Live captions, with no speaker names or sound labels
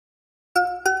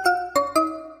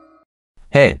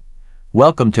Hey,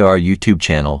 welcome to our YouTube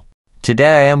channel.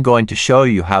 Today I am going to show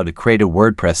you how to create a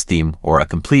WordPress theme or a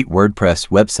complete WordPress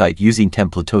website using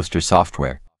Template Toaster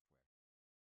software.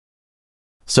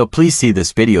 So please see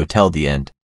this video till the end.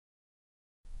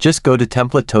 Just go to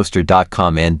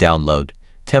TemplateToaster.com and download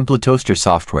Template Toaster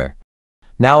software.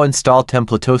 Now install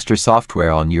Template Toaster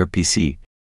software on your PC.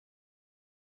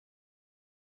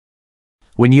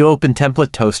 When you open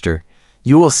Template Toaster,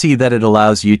 you will see that it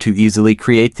allows you to easily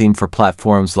create theme for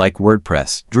platforms like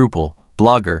WordPress, Drupal,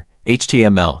 Blogger,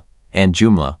 HTML, and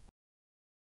Joomla.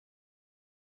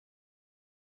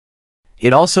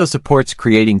 It also supports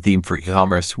creating theme for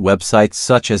e-commerce websites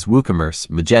such as WooCommerce,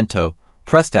 Magento,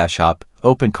 PrestaShop,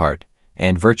 OpenCart,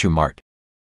 and Virtumart.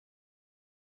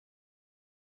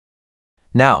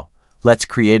 Now, let's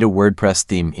create a WordPress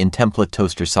theme in Template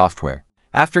Toaster software.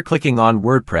 After clicking on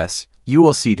WordPress, you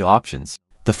will see two options.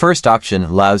 The first option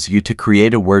allows you to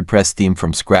create a WordPress theme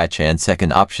from scratch, and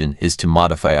second option is to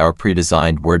modify our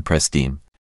pre-designed WordPress theme.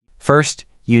 First,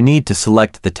 you need to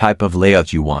select the type of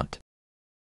layout you want.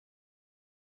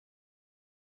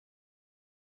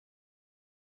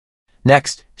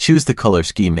 Next, choose the color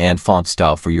scheme and font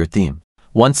style for your theme.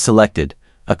 Once selected,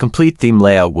 a complete theme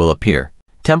layout will appear.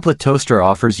 Template Toaster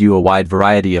offers you a wide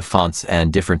variety of fonts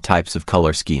and different types of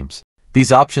color schemes.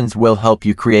 These options will help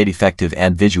you create effective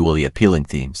and visually appealing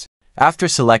themes. After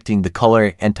selecting the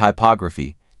color and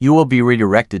typography, you will be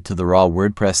redirected to the raw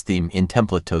WordPress theme in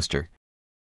Template Toaster.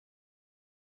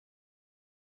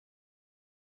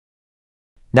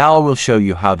 Now I will show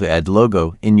you how to add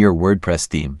logo in your WordPress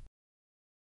theme.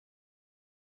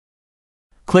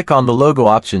 Click on the logo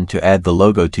option to add the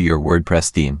logo to your WordPress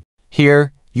theme.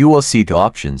 Here, you will see two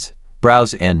options: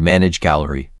 Browse and Manage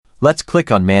Gallery. Let's click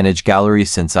on Manage Gallery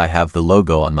since I have the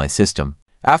logo on my system.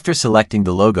 After selecting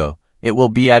the logo, it will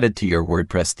be added to your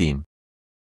WordPress theme.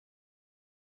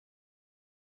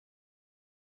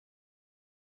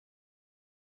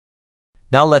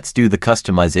 Now let's do the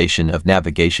customization of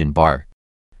navigation bar.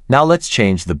 Now let's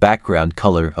change the background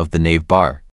color of the nav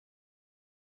bar.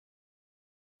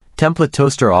 Template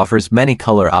Toaster offers many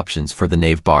color options for the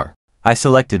nav bar. I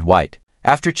selected white.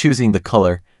 After choosing the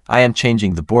color, I am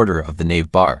changing the border of the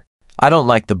nav bar. I don't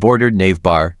like the bordered nav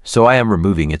bar, so I am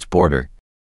removing its border.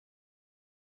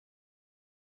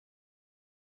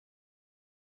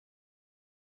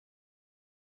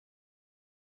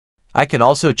 I can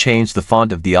also change the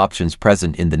font of the options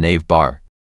present in the nav bar.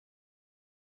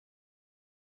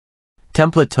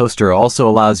 Template Toaster also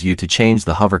allows you to change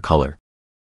the hover color.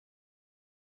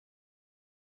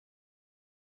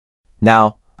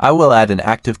 Now, I will add an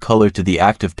active color to the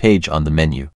active page on the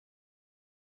menu.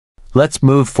 Let's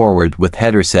move forward with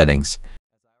header settings.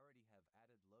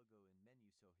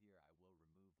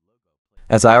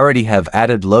 As I already have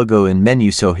added logo in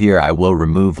menu, so here I will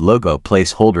remove logo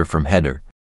placeholder from header.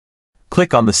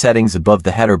 Click on the settings above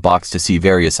the header box to see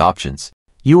various options.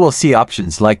 You will see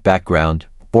options like background,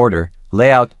 border,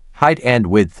 layout, height and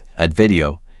width, add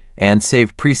video, and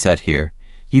save preset here.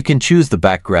 You can choose the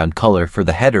background color for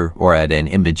the header or add an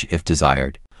image if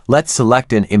desired. Let's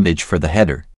select an image for the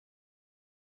header.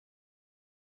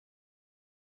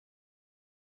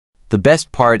 The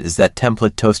best part is that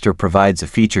Template Toaster provides a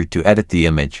feature to edit the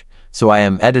image, so I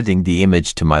am editing the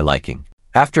image to my liking.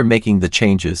 After making the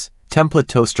changes, Template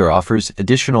Toaster offers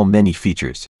additional many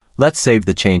features. Let's save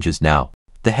the changes now.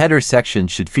 The header section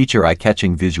should feature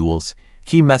eye-catching visuals,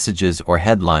 key messages or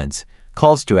headlines,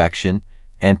 calls to action,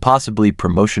 and possibly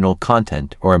promotional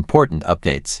content or important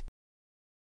updates.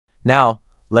 Now,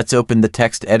 let's open the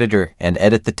text editor and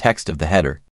edit the text of the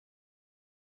header.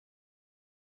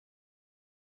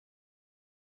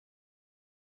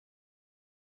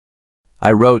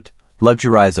 I wrote,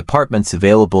 luxurious apartments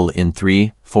available in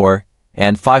 3, 4,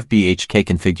 and 5 BHK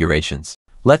configurations.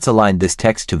 Let's align this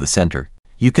text to the center.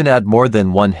 You can add more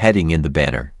than one heading in the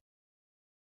banner.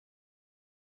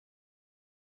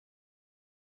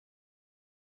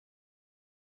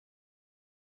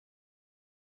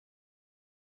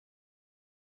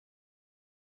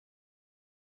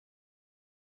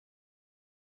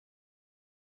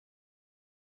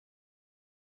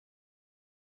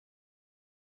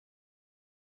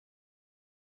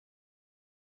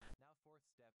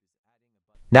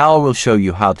 Now I will show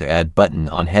you how to add button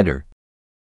on header.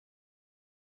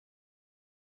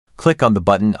 Click on the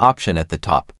button option at the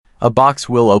top. A box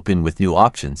will open with new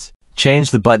options. Change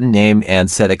the button name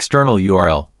and set external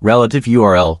URL, relative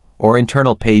URL, or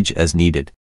internal page as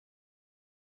needed.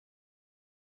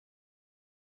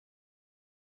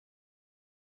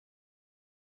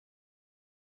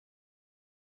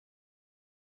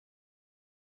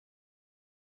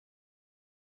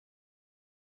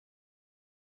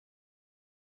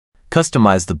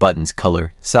 Customize the button's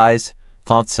color, size,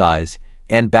 font size,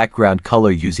 and background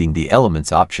color using the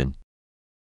Elements option.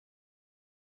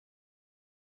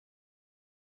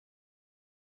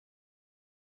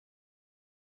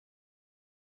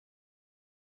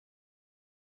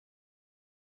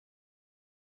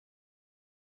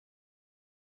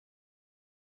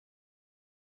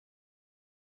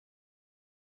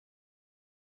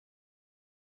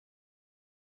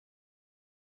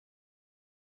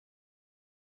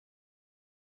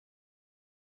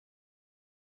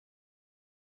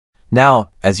 Now,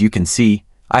 as you can see,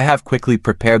 I have quickly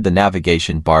prepared the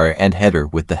navigation bar and header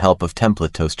with the help of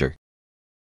Template Toaster.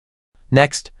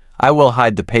 Next, I will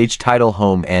hide the page title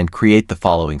home and create the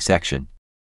following section.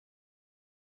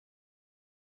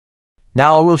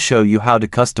 Now I will show you how to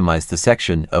customize the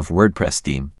section of WordPress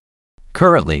theme.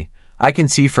 Currently, I can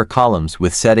see for columns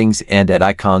with settings and add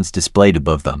icons displayed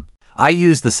above them. I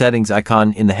used the settings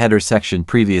icon in the header section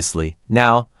previously.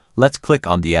 Now, let's click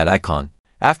on the add icon.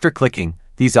 After clicking,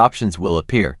 these options will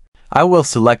appear. I will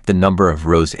select the number of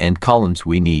rows and columns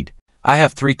we need. I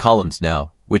have 3 columns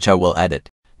now, which I will edit.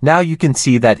 Now you can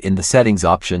see that in the settings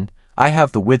option, I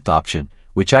have the width option,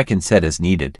 which I can set as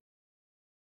needed.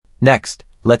 Next,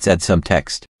 let's add some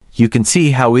text. You can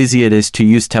see how easy it is to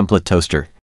use Template Toaster.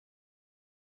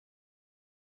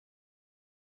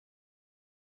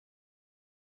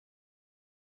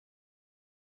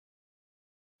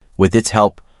 With its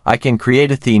help, I can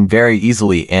create a theme very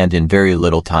easily and in very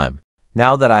little time.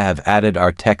 Now that I have added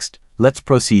our text, let's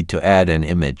proceed to add an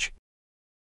image.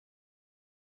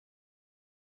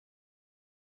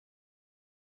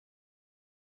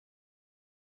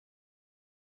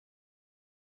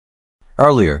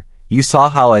 Earlier, you saw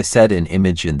how I set an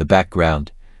image in the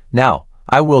background. Now,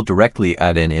 I will directly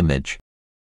add an image.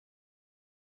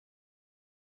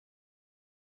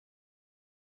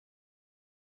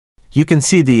 You can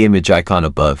see the image icon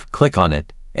above. Click on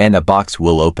it, and a box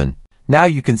will open. Now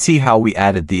you can see how we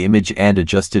added the image and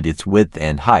adjusted its width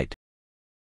and height.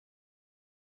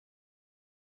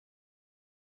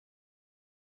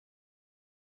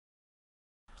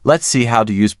 Let's see how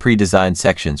to use pre-designed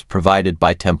sections provided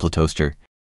by Template Toaster.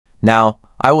 Now,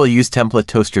 I will use Template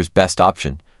Toaster's best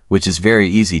option, which is very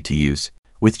easy to use.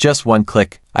 With just one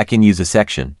click, I can use a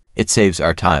section. It saves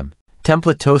our time.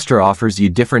 Template Toaster offers you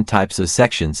different types of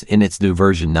sections in its new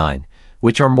version 9,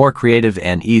 which are more creative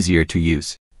and easier to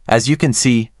use. As you can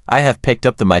see, I have picked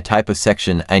up my type of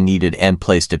section I needed and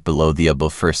placed it below the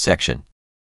above first section.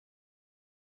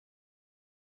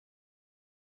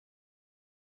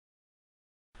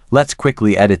 Let's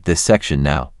quickly edit this section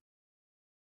now.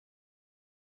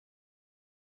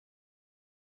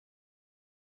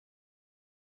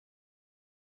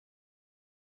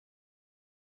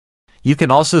 You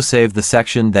can also save the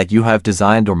section that you have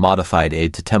designed or modified to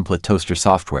Template Toaster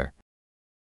software.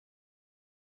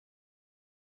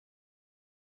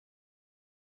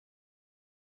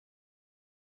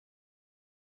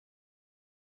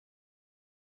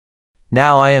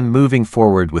 Now I am moving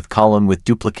forward with column with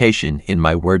duplication in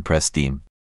my WordPress theme.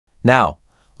 Now,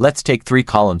 let's take 3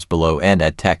 columns below and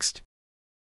add text.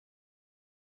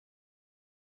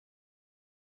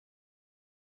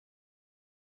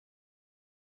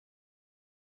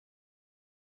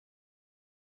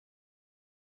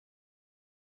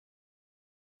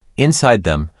 Inside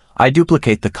them, I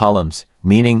duplicate the columns,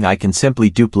 meaning I can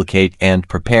simply duplicate and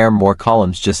prepare more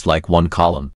columns just like one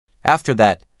column. After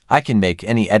that, I can make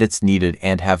any edits needed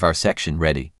and have our section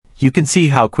ready. You can see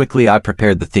how quickly I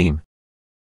prepared the theme.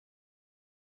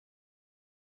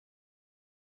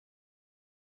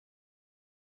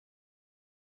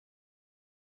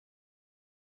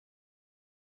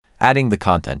 Adding the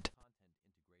content.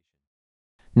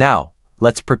 Now,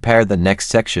 let's prepare the next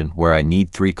section where I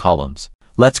need 3 columns.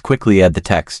 Let's quickly add the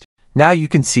text. Now you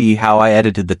can see how I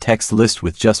edited the text list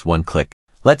with just one click.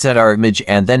 Let's add our image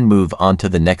and then move on to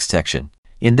the next section.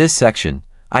 In this section,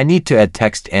 I need to add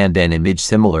text and an image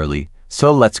similarly,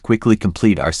 so let's quickly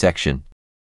complete our section.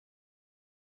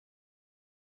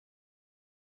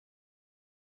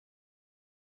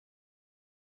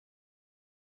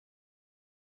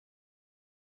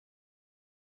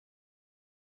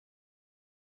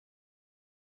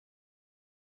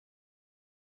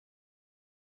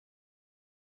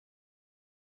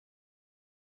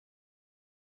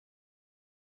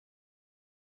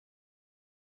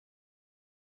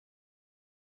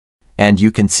 And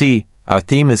you can see, our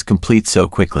theme is complete so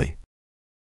quickly.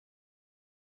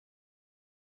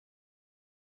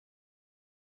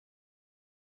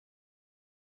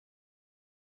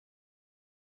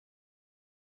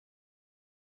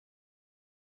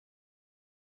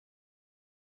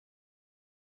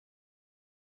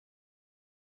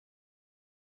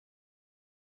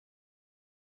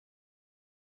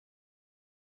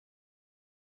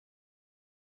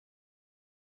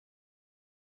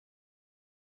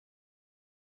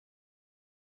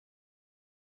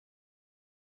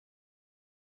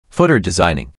 Footer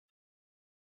designing.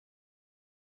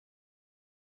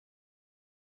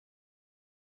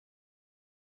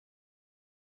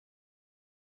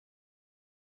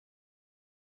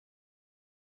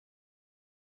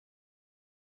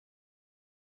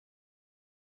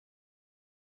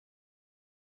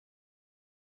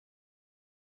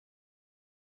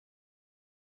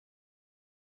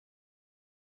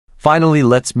 Finally,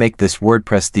 let's make this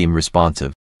WordPress theme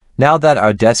responsive. Now that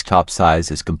our desktop size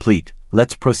is complete,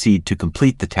 let's proceed to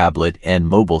complete the tablet and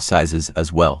mobile sizes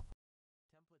as well.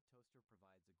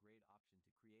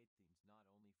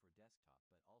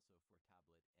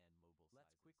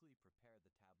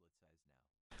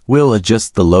 We'll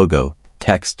adjust the logo,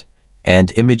 text,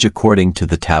 and image according to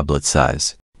the tablet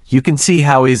size. You can see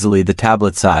how easily the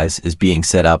tablet size is being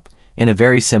set up in a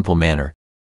very simple manner.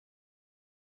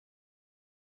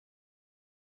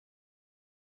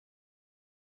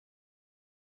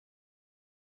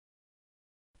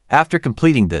 After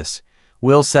completing this,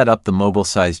 we'll set up the mobile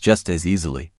size just as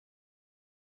easily.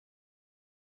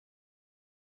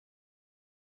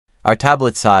 Our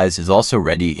tablet size is also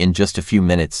ready in just a few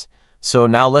minutes, so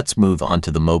now let's move on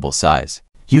to the mobile size.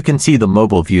 You can see the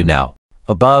mobile view now.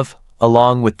 Above,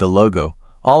 along with the logo,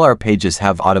 all our pages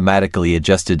have automatically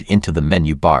adjusted into the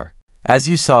menu bar. As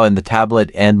you saw in the tablet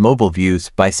and mobile views,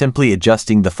 by simply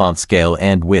adjusting the font scale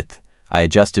and width, I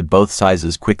adjusted both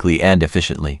sizes quickly and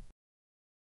efficiently.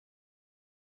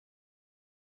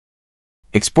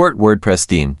 Export WordPress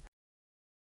theme.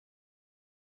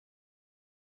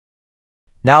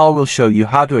 Now I will show you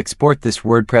how to export this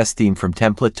WordPress theme from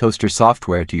Template Toaster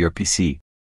software to your PC.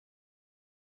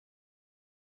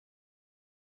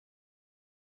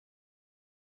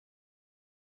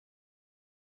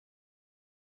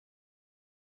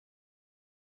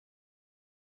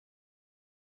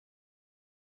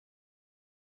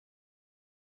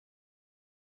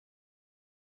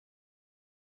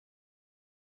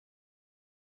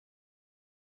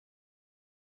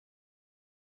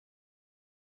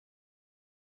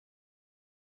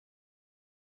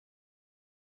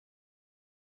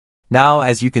 Now,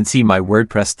 as you can see, my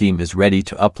WordPress theme is ready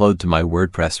to upload to my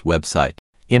WordPress website.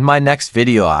 In my next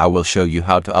video, I will show you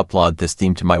how to upload this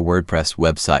theme to my WordPress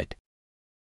website.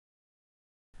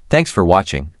 Thanks for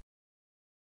watching.